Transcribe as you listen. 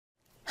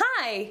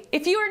Hi!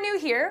 If you are new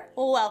here,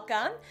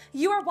 welcome.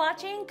 You are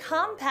watching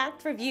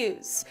Compact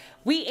Reviews.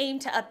 We aim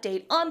to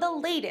update on the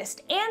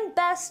latest and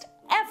best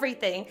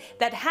everything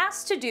that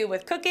has to do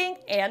with cooking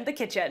and the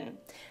kitchen.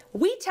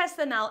 We test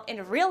them out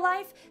in real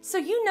life so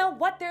you know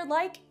what they're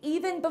like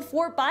even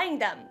before buying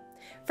them.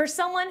 For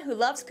someone who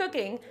loves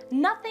cooking,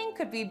 nothing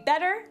could be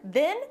better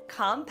than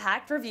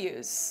Compact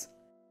Reviews.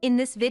 In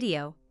this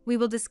video, we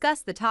will discuss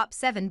the top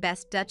 7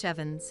 best Dutch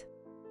ovens.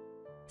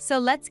 So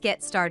let's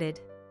get started.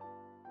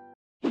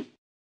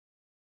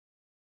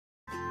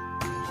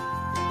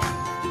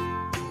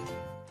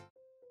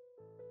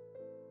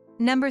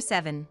 Number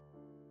 7.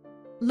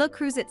 Le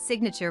Creuset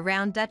Signature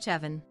Round Dutch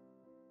Oven.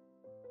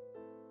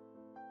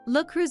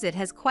 Le Creuset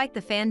has quite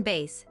the fan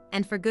base,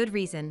 and for good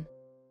reason.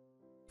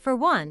 For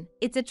one,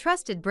 it's a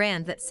trusted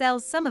brand that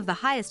sells some of the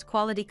highest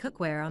quality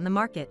cookware on the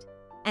market,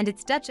 and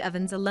its Dutch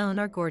ovens alone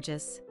are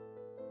gorgeous.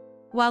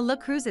 While Le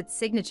Creuset's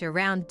signature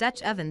round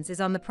Dutch ovens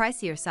is on the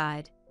pricier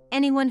side,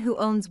 anyone who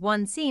owns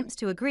one seems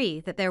to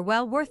agree that they're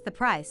well worth the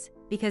price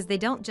because they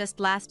don't just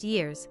last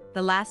years,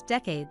 they last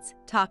decades.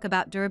 Talk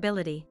about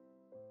durability.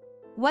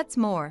 What's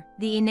more,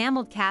 the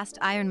enameled cast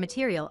iron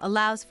material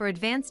allows for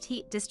advanced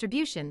heat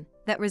distribution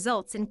that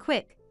results in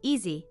quick,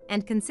 easy,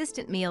 and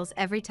consistent meals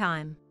every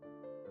time.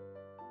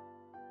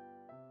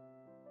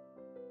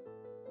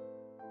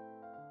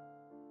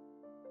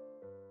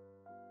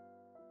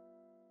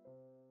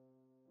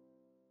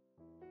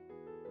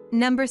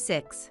 Number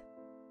 6.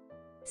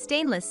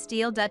 Stainless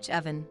Steel Dutch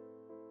Oven.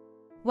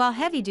 While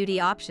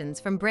heavy-duty options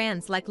from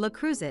brands like Le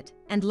Creuset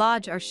and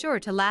Lodge are sure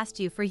to last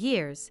you for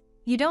years,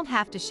 you don't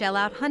have to shell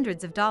out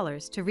hundreds of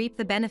dollars to reap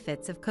the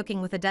benefits of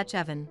cooking with a Dutch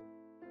oven.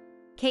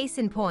 Case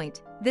in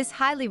point, this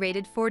highly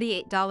rated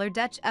 $48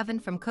 Dutch oven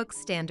from Cook's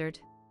Standard.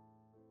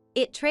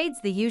 It trades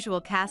the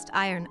usual cast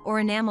iron or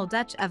enamel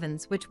Dutch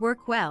ovens which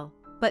work well,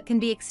 but can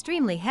be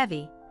extremely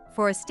heavy,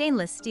 for a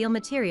stainless steel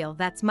material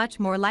that's much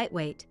more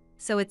lightweight,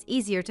 so it's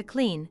easier to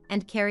clean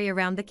and carry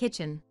around the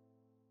kitchen.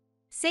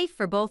 Safe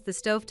for both the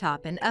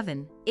stovetop and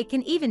oven, it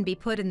can even be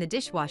put in the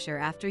dishwasher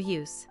after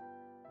use.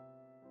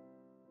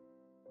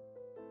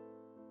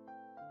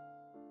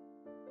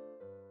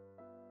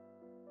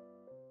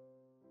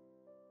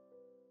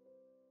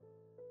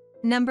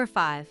 Number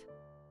 5.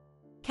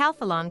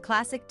 Calphalon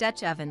Classic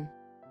Dutch Oven.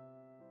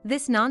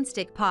 This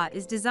non-stick pot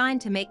is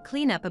designed to make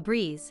cleanup a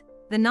breeze.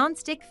 The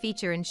non-stick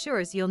feature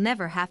ensures you'll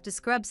never have to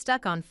scrub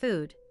stuck-on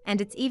food,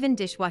 and it's even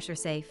dishwasher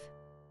safe.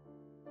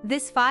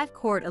 This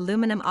 5-quart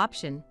aluminum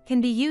option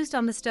can be used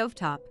on the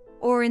stovetop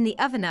or in the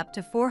oven up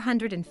to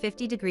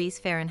 450 degrees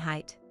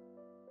Fahrenheit.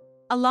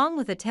 Along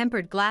with a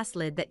tempered glass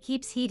lid that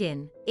keeps heat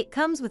in, it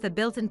comes with a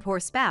built-in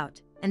pour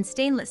spout and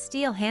stainless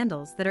steel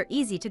handles that are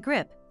easy to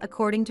grip,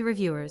 according to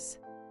reviewers.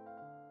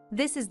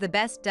 "This is the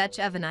best Dutch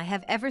oven I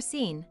have ever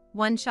seen,"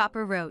 one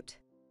shopper wrote.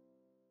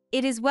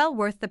 "It is well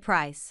worth the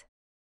price.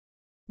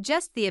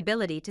 Just the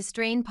ability to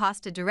strain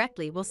pasta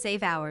directly will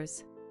save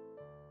hours."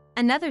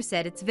 Another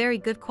said it's very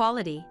good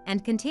quality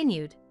and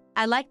continued,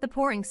 "I like the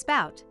pouring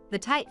spout, the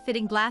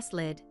tight-fitting glass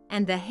lid,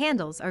 and the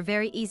handles are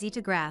very easy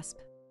to grasp."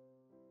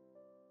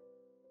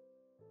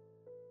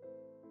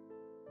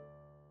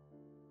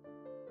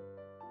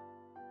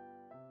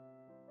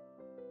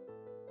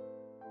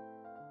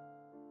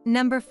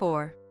 Number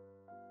 4.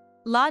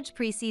 Lodge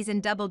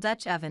Pre-Seasoned Double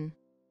Dutch Oven.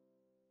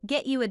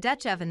 Get you a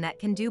Dutch oven that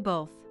can do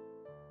both.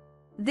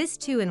 This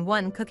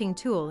 2-in-1 cooking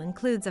tool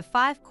includes a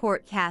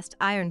 5-quart cast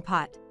iron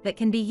pot that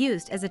can be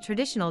used as a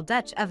traditional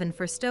Dutch oven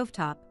for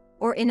stovetop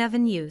or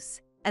in-oven use,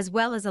 as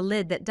well as a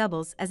lid that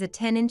doubles as a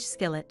 10-inch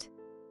skillet.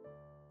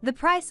 The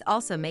price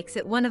also makes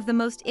it one of the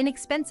most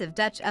inexpensive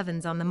Dutch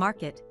ovens on the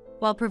market,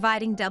 while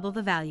providing double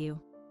the value.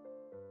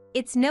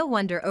 It's no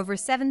wonder over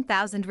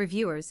 7,000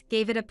 reviewers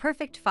gave it a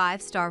perfect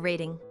 5-star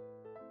rating.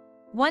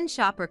 One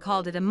shopper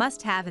called it a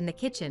must-have in the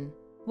kitchen,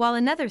 while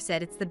another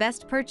said it's the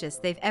best purchase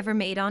they've ever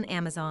made on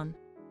Amazon.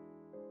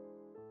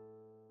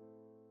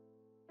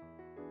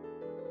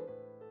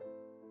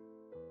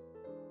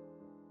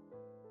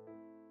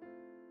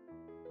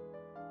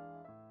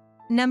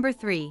 Number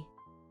 3.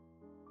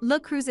 Le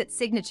Creuset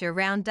Signature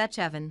Round Dutch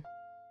Oven.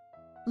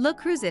 Le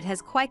Creuset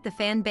has quite the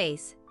fan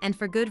base, and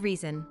for good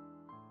reason.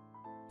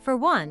 For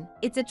one,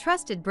 it's a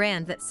trusted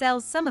brand that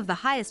sells some of the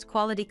highest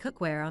quality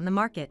cookware on the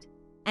market,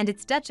 and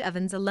its Dutch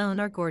ovens alone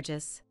are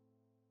gorgeous.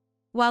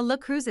 While Le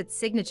Creuset's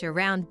signature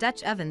round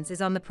Dutch ovens is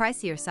on the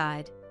pricier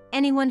side,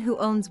 anyone who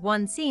owns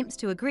one seems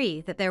to agree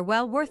that they're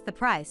well worth the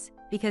price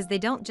because they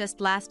don't just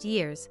last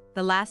years,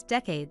 they last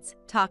decades.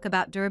 Talk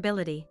about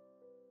durability.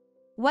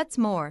 What's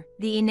more,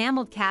 the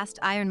enameled cast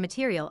iron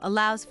material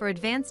allows for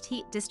advanced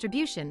heat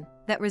distribution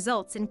that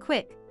results in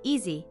quick,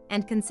 easy,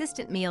 and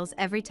consistent meals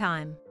every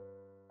time.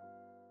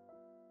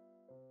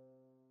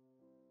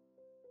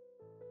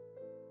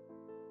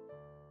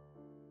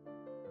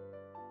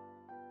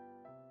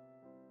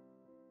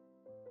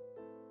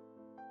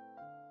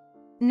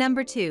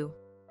 Number 2.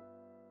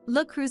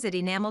 Le Creuset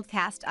Enameled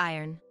Cast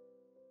Iron.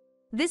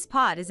 This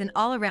pot is an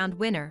all-around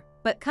winner,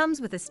 but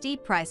comes with a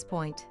steep price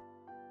point.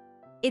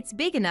 It's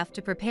big enough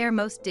to prepare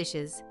most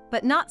dishes,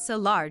 but not so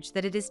large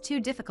that it is too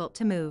difficult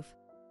to move.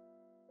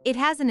 It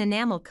has an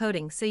enamel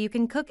coating so you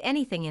can cook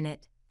anything in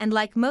it, and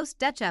like most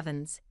Dutch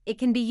ovens, it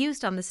can be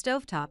used on the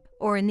stovetop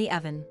or in the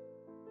oven.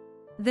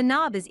 The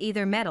knob is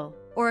either metal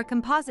or a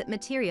composite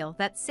material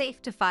that's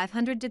safe to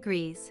 500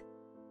 degrees.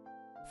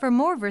 For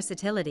more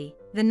versatility,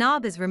 the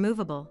knob is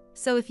removable,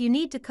 so if you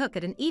need to cook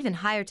at an even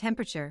higher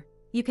temperature,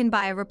 you can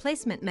buy a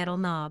replacement metal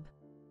knob.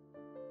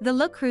 The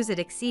Le Creuset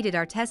exceeded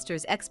our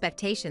testers'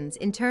 expectations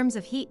in terms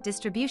of heat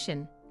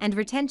distribution and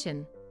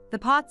retention. The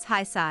pot's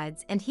high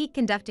sides and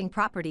heat-conducting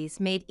properties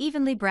made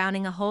evenly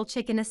browning a whole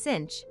chicken a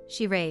cinch,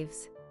 she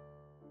raves.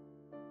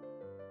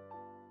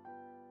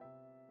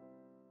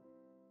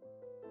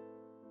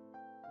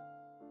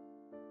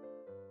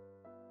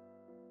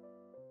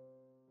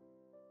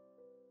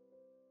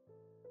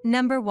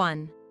 Number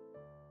 1.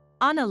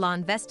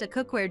 Anolon Vesta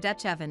Cookware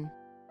Dutch Oven.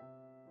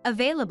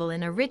 Available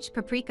in a rich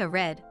paprika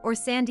red or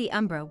sandy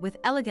umber with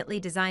elegantly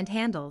designed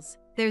handles,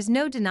 there's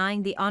no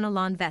denying the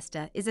Anolon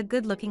Vesta is a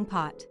good-looking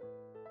pot.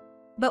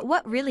 But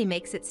what really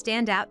makes it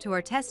stand out to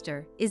our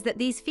tester is that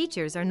these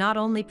features are not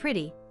only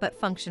pretty, but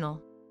functional.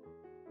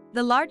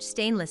 The large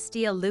stainless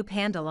steel loop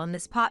handle on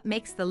this pot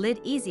makes the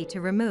lid easy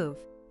to remove,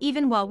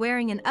 even while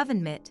wearing an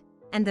oven mitt,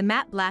 and the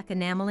matte black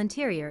enamel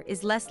interior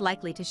is less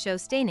likely to show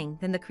staining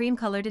than the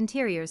cream-colored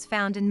interiors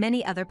found in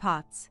many other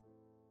pots.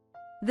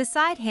 The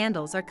side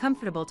handles are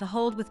comfortable to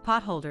hold with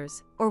pot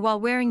holders or while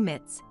wearing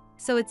mitts,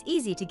 so it's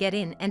easy to get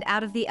in and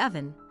out of the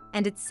oven,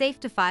 and it's safe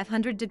to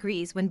 500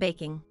 degrees when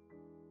baking.